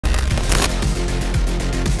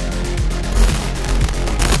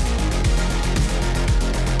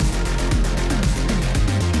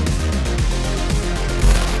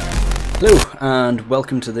and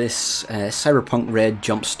welcome to this Cyberpunk Red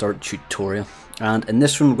Jumpstart tutorial, and in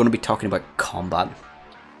this one we're going to be talking about combat.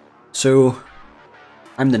 So,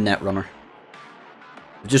 I'm the Netrunner.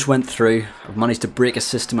 I just went through, I've managed to break a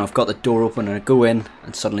system, I've got the door open and I go in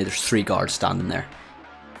and suddenly there's 3 guards standing there.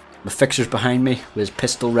 The fixer's behind me with his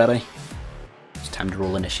pistol ready. It's time to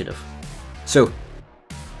roll initiative. So,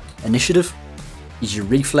 initiative is your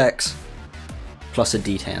reflex plus a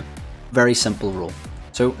d10. Very simple roll.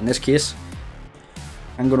 So in this case,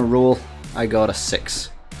 I'm going to roll, I got a 6.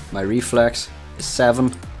 My reflex is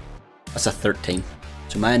 7, that's a 13.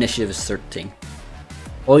 So my initiative is 13.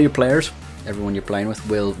 All your players, everyone you're playing with,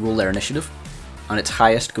 will roll their initiative, and its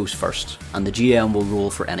highest goes first, and the GM will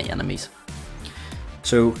roll for any enemies.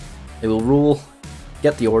 So they will roll,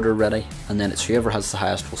 get the order ready, and then it's whoever has the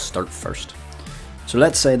highest will start first. So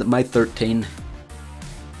let's say that my 13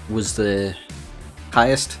 was the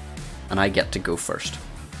highest, and I get to go first.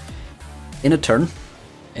 In a turn,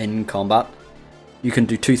 in combat, you can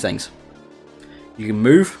do 2 things. You can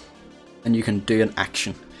move, and you can do an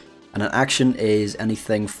action. And an action is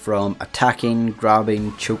anything from attacking,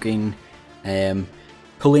 grabbing, choking,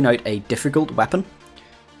 pulling out a difficult weapon.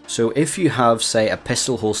 So if you have, say, a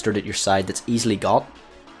pistol holstered at your side that's easily got,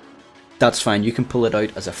 that's fine, you can pull it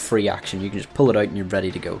out as a free action. You can just pull it out and you're ready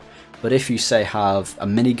to go. But if you, say, have a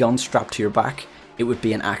minigun strapped to your back, it would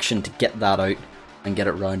be an action to get that out and get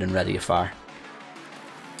it round and ready to fire.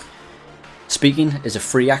 Speaking is a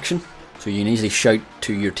free action, so you can easily shout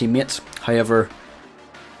to your teammates. However,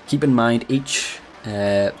 keep in mind each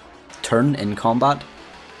turn in combat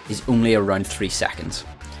is only around 3 seconds.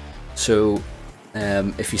 So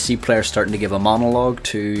if you see players starting to give a monologue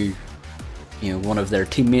to one of their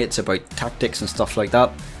teammates about tactics and stuff like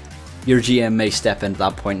that, your GM may step in at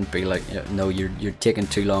that point and be like, no, you're taking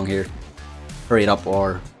too long here. Hurry it up,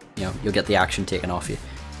 or you'll get the action taken off you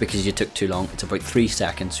because you took too long. It's about 3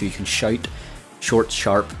 seconds, so you can shout short,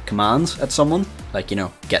 sharp commands at someone, like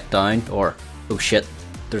get down, or oh shit,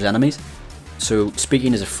 there's enemies. So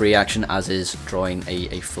speaking is a free action, as is drawing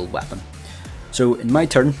a full weapon. So in my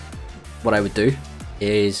turn, what I would do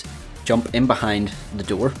is jump in behind the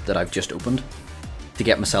door that I've just opened to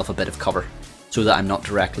get myself a bit of cover, so that I'm not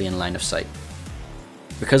directly in line of sight.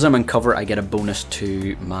 Because I'm in cover, I get a bonus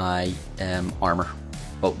to my armour,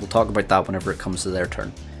 but we'll talk about that whenever it comes to their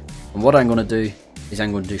turn. And what I'm going to do is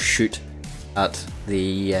I'm going to shoot at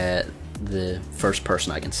the first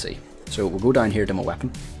person I can see. So we'll go down here to my weapon.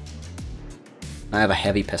 I have a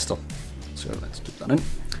heavy pistol, so let's keep that in.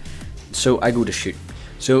 So I go to shoot.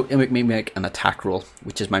 So it make me make an attack roll,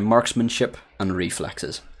 which is my marksmanship and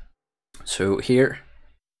reflexes. So here,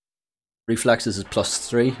 reflexes is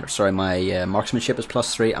 +3, or sorry, my marksmanship is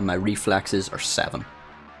 +3, and my reflexes are 7.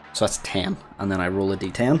 So that's 10, and then I roll a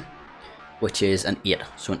d10, which is an 8,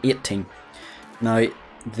 so an 18. Now,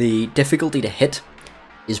 the difficulty to hit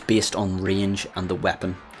is based on range and the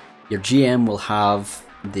weapon. Your GM will have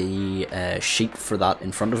the sheet for that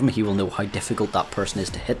in front of him. He will know how difficult that person is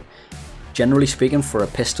to hit. Generally speaking, for a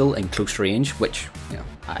pistol in close range, which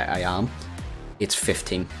I am, it's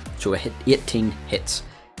 15. So a hit 18 hits.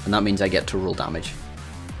 And that means I get to roll damage.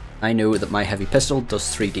 I know that my heavy pistol does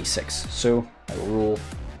 3d6, so I will roll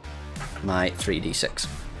my 3d6.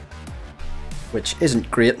 Which isn't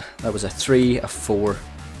great. That was a 3, a 4,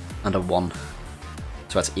 and a 1.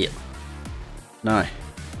 So that's 8. Now,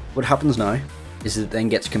 what happens now is it then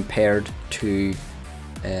gets compared to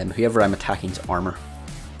whoever I'm attacking's armour.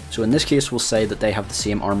 So in this case, we'll say that they have the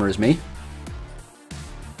same armour as me.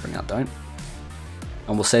 Bring that down.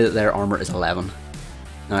 And we'll say that their armour is 11.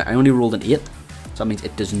 Now, I only rolled an 8, so that means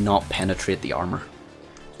it does not penetrate the armour.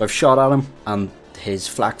 So I've shot at him, and his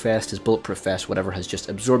flak vest, his bulletproof vest, whatever, has just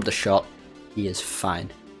absorbed the shot. He is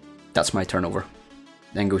fine. That's my turnover.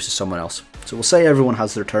 Then goes to someone else. So we'll say everyone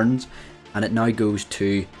has their turns, and it now goes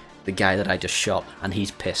to the guy that I just shot, and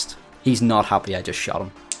he's pissed. He's not happy I just shot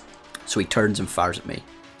him. So he turns and fires at me.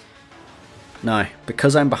 Now,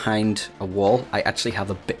 because I'm behind a wall, I actually have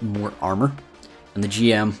a bit more armour, and the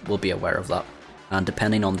GM will be aware of that. And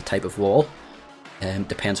depending on the type of wall,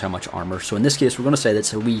 depends how much armour. So in this case, we're going to say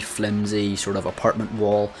that's a wee flimsy sort of apartment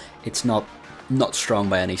wall. It's not strong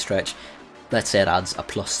by any stretch. Let's say it adds a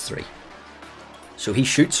 +3. So he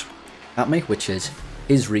shoots at me, which is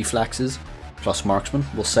his reflexes plus marksman.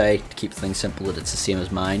 We'll say, to keep things simple, that it's the same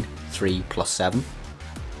as mine, 3 + 7.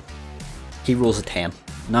 He rolls a 10.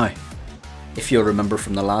 Now, if you'll remember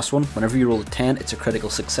from the last one, whenever you roll a 10, it's a critical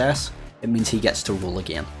success. It means he gets to roll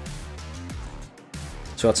again.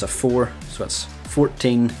 So that's a 4, so that's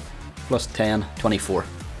 14 plus 10, 24.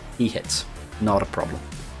 He hits, not a problem.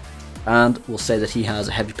 And we'll say that he has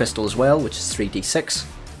a heavy pistol as well, which is 3d6.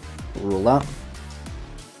 we'll roll that,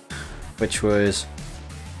 which was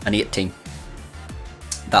an 18.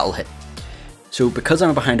 That'll hit. So because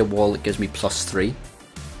I'm behind a wall, it gives me +3.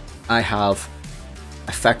 I have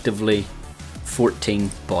effectively 14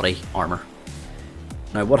 body armor.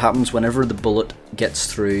 Now what happens whenever the bullet gets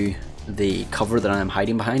through the cover that I am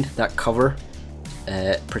hiding behind, that cover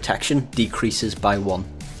protection decreases by 1.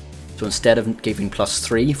 So instead of giving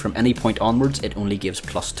 +3 from any point onwards, it only gives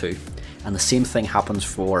 +2. And the same thing happens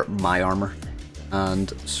for my armor.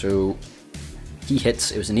 And so he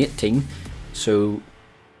hits, it was an 18, so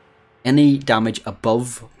any damage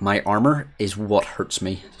above my armor is what hurts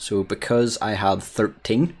me. So because I had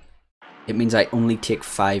 13, it means I only take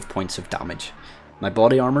 5 points of damage. My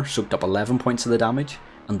body armor soaked up 11 points of the damage,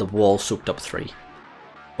 and the wall soaked up 3.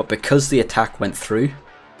 But because the attack went through,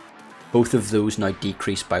 both of those now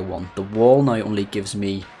decrease by 1. The wall now only gives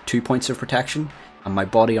me 2 points of protection, and my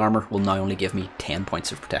body armor will now only give me 10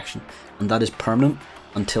 points of protection. And that is permanent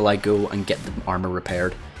until I go and get the armor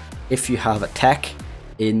repaired. If you have a tech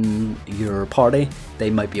in your party, they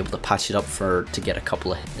might be able to patch it up to get a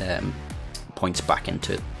couple of points back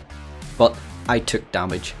into it. But I took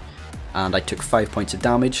damage, and I took 5 points of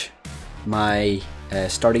damage. My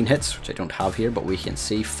starting hits, which I don't have here, but we can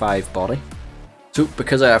see 5 body. So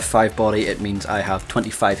because I have 5 body, it means I have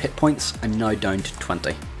 25 hit points. I'm now down to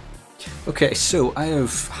 20. Okay, so I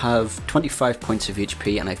have 25 points of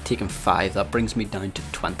HP and I've taken 5. That brings me down to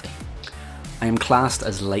 20. I am classed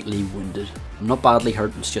as lightly wounded. I'm not badly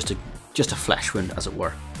hurt, it's just a flesh wound, as it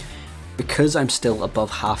were. Because I'm still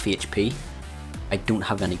above half HP, I don't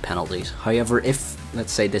have any penalties. However, if,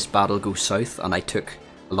 let's say, this battle goes south and I took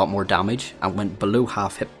a lot more damage and went below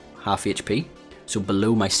half HP, so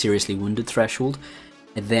below my seriously wounded threshold,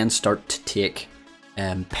 I then start to take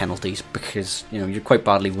penalties because, you know, you're quite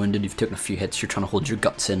badly wounded, you've taken a few hits, you're trying to hold your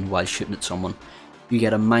guts in while shooting at someone. You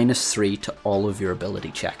get a -3 to all of your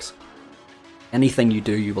ability checks. Anything you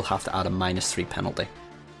do, you will have to add a -3 penalty.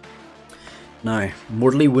 Now,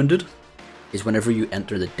 mortally wounded is whenever you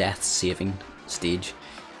enter the death saving stage.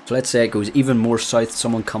 So let's say it goes even more south,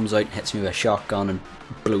 someone comes out, hits me with a shotgun and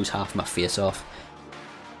blows half my face off.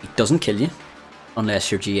 It doesn't kill you,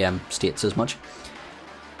 unless your GM states as much.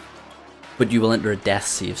 But you will enter a death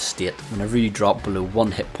save state. Whenever you drop below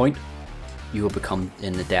 1 hit point, you will become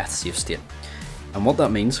in the death save state. And what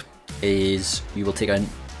that means is you will take a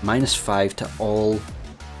 -5 to all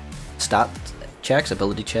stat checks,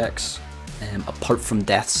 ability checks, apart from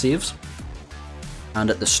death saves. And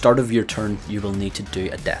at the start of your turn, you will need to do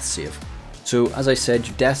a death save. So as I said,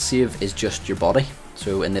 your death save is just your body.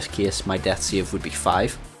 So in this case, my death save would be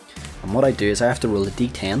 5. And what I do is I have to roll a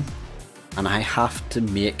d10, and I have to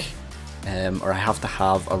make, or I have to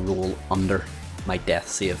have a roll under my death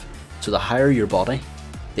save. So the higher your body,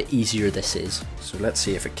 the easier this is. So let's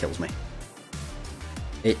see if it kills me.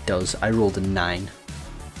 It does. I rolled a 9.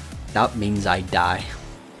 That means I die.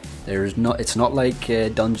 It's not like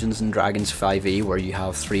Dungeons and Dragons 5e where you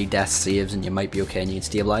have 3 death saves and you might be okay and you can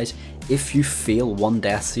stabilize. If you fail 1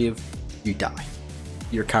 death save, you die.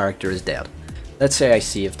 Your character is dead. Let's say I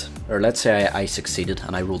saved, or let's say I succeeded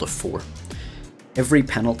and I rolled a 4. Every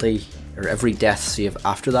penalty, or every death save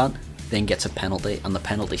after that, then gets a penalty, and the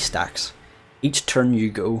penalty stacks. Each turn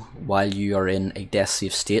you go while you are in a death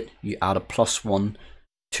save state, you add a +1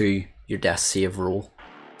 to your death save roll.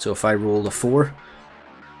 So if I roll a 4,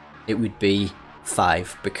 it would be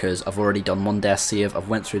 5 because I've already done 1 death save, I've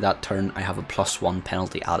went through that turn, I have a +1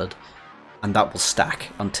 penalty added, and that will stack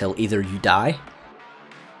until either you die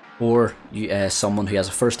or someone who has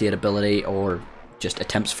a first aid ability or just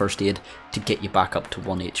attempts first aid to get you back up to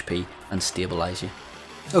 1 HP and stabilize you.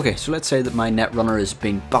 Okay, so let's say that my netrunner is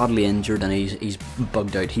being badly injured and he's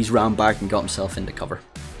bugged out. He's ran back and got himself into cover.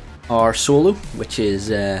 Our solo, which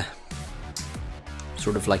is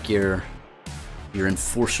sort of like your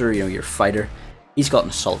enforcer, you know, your fighter, he's got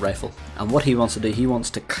an assault rifle, and what he wants to do, he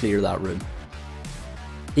wants to clear that room.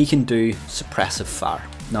 He can do suppressive fire.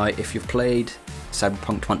 Now, if you've played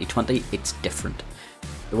Cyberpunk 2020, it's different.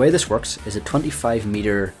 The way this works is a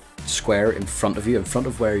 25-meter square in front of you, in front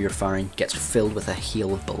of where you're firing, gets filled with a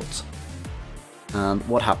hail of bullets. And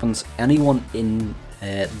what happens, anyone in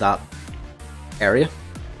that area,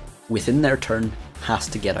 within their turn, has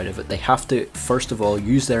to get out of it. They have to, first of all,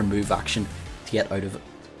 use their move action to get out of it.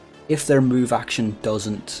 If their move action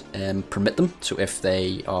doesn't permit them, so if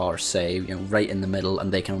they are, say, you know, right in the middle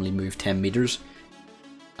and they can only move 10 meters,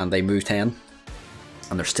 and they move 10,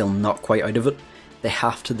 and they're still not quite out of it, they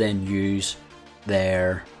have to then use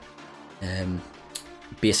their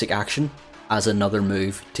basic action as another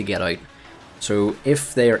move to get out. So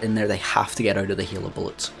if they are in there, they have to get out of the hail of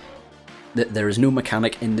bullets. There is no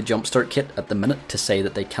mechanic in the Jumpstart kit at the minute to say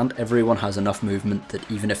that they can't. Everyone has enough movement that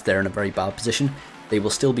even if they're in a very bad position, they will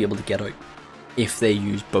still be able to get out if they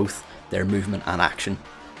use both their movement and action.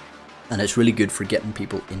 And it's really good for getting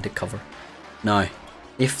people into cover. Now,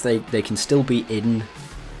 if they can still be in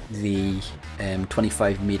the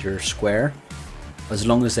 25 meter square as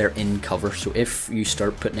long as they're in cover. So if you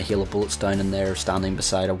start putting a hail of bullets down and they're standing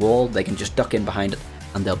beside a wall, they can just duck in behind it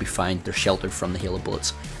and they'll be fine. They're sheltered from the hail of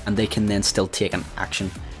bullets, and they can then still take an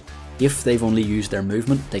action. If they've only used their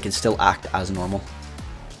movement, they can still act as normal,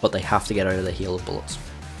 but they have to get out of the hail of bullets.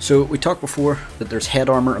 So we talked before that there's head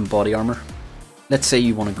armor and body armor. Let's say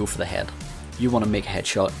you want to go for the head. You want to make a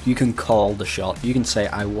headshot. You can call the shot. You can say,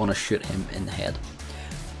 I want to shoot him in the head.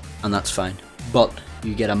 And that's fine. But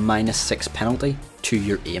you get a -6 penalty to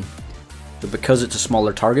your aim. So because it's a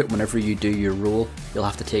smaller target, whenever you do your roll, you'll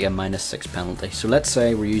have to take a -6 penalty. So let's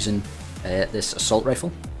say we're using this assault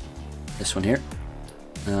rifle, this one here,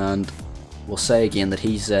 and we'll say again that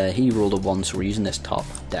he rolled a 1, so we're using this top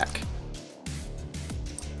deck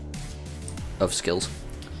of skills.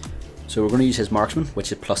 So we're going to use his marksman,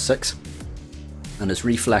 which is +6, and his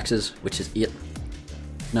reflexes, which is 8.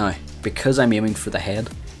 Now, because I'm aiming for the head,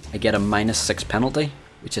 I get a -6 penalty,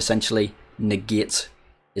 which essentially negates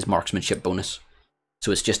his marksmanship bonus.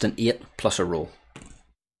 So it's just an 8 plus a roll.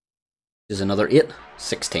 There's another 8,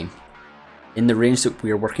 16. In the range that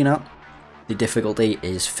we are working at, the difficulty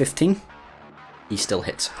is 15. He still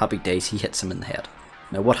hits. Happy days, he hits him in the head.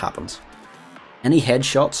 Now what happens? Any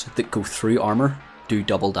headshots that go through armor do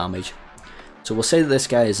double damage. So we'll say that this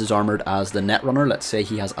guy is as armored as the Netrunner. Let's say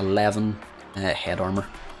he has 11 head armor.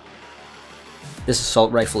 This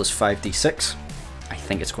assault rifle is 5d6. I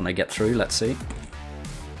think it's going to get through. Let's see.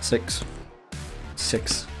 6,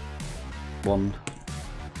 6, 1,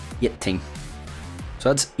 18. So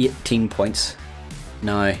that's 18 points.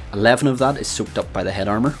 Now 11 of that is soaked up by the head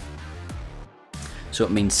armor. So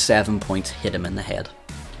it means 7 points hit him in the head.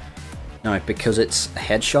 Now because it's a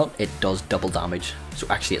headshot, it does double damage. So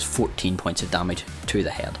actually it's 14 points of damage to the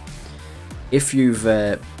head. If you've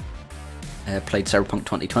played Cyberpunk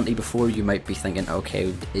 2020 before, you might be thinking,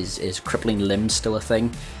 okay, is crippling limbs still a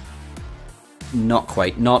thing? Not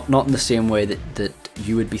quite. Not in the same way that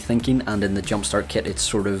you would be thinking, and in the Jumpstart kit it's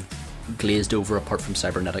sort of glazed over apart from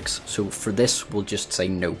cybernetics. So for this we'll just say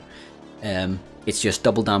no. It's just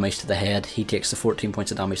double damage to the head. He takes the 14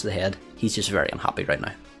 points of damage to the head. He's just very unhappy right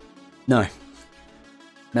now. Now,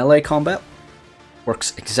 melee combat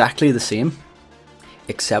works exactly the same,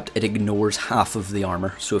 except it ignores half of the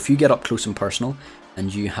armor. So if you get up close and personal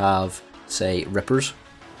and you have, say, rippers,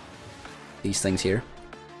 these things here,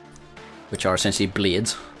 which are essentially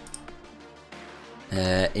blades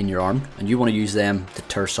in your arm, and you want to use them to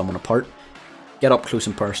tear someone apart, get up close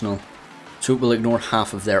and personal, so it will ignore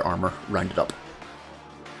half of their armor rounded up.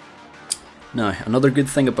 Now, another good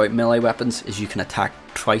thing about melee weapons is you can attack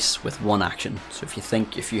twice with one action. So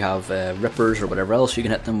if you have rippers or whatever else, you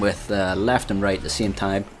can hit them with left and right at the same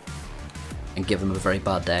time and give them a very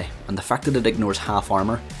bad day. And the fact that it ignores half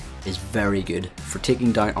armor is very good for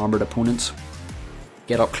taking down armored opponents.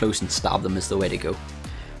 Get up close and stab them is the way to go.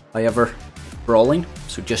 However, brawling,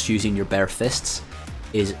 so just using your bare fists,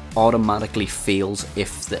 is automatically fails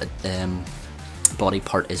if the body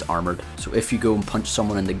part is armored. So if you go and punch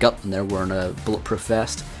someone in the gut and they're wearing a bulletproof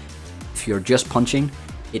vest, if you're just punching,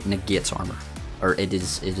 it negates armor, or it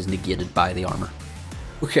is negated by the armor.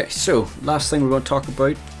 Okay, so last thing we're going to talk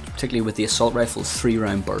about, particularly with the assault rifle, is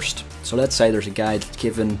 3-round burst. So let's say there's a guy that's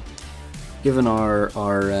given our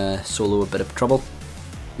solo a bit of trouble.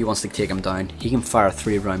 He wants to take him down. He can fire a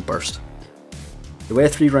 3-round burst. The way a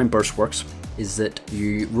 3-round burst works is that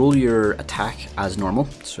you roll your attack as normal.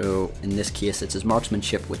 So in this case it's his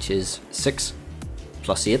marksmanship, which is 6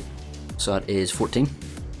 plus 8, so that is 14,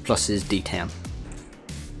 plus his d10,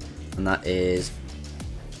 and that is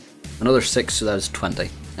another 6, so that is 20.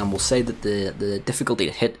 And we'll say that the difficulty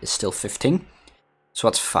to hit is still 15, so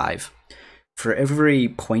that's 5. For every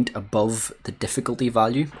point above the difficulty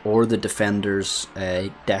value, or the defender's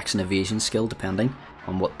dex and evasion skill, depending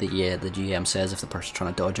on what the GM says if the person's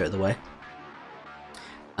trying to dodge out of the way,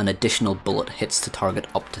 an additional bullet hits the target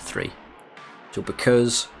up to 3. So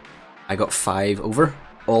because I got 5 over,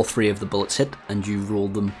 all 3 of the bullets hit, and you roll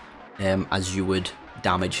them as you would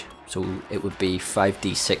damage. So it would be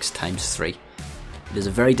 5d6 times 3. It is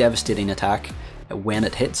a very devastating attack when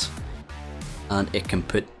it hits, and it can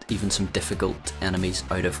put even some difficult enemies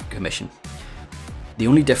out of commission. The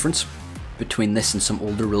only difference between this and some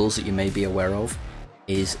older rules that you may be aware of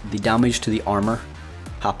is the damage to the armor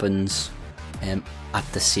happens at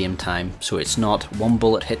the same time. So it's not one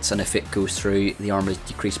bullet hits and if it goes through, the armor is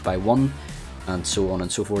decreased by 1, and so on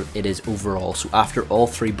and so forth. It is overall. So after all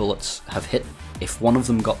 3 bullets have hit, if one of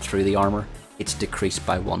them got through the armor, it's decreased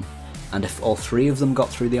by 1. And if all 3 of them got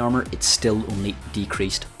through the armor, it's still only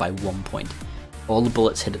decreased by 1 point. All the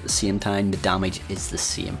bullets hit at the same time, the damage is the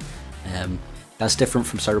same. That's different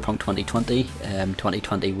from Cyberpunk 2020.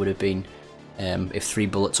 2020 would have been, if 3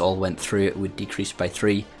 bullets all went through, it would decrease by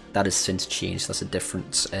 3. That has since changed. That's a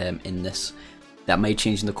difference in this. That may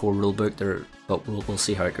change in the core rulebook, but we'll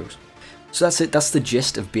see how it goes. So that's it. That's the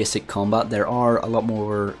gist of basic combat. There are a lot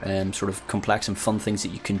more sort of complex and fun things that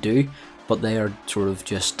you can do, but they are sort of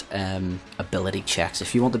just ability checks.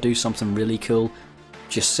 If you want to do something really cool,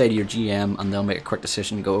 just say to your GM and they'll make a quick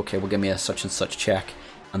decision, go, okay, well give me a such and such check,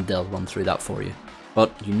 and they'll run through that for you.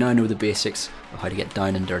 But you now know the basics of how to get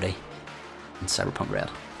down and dirty in Cyberpunk Red.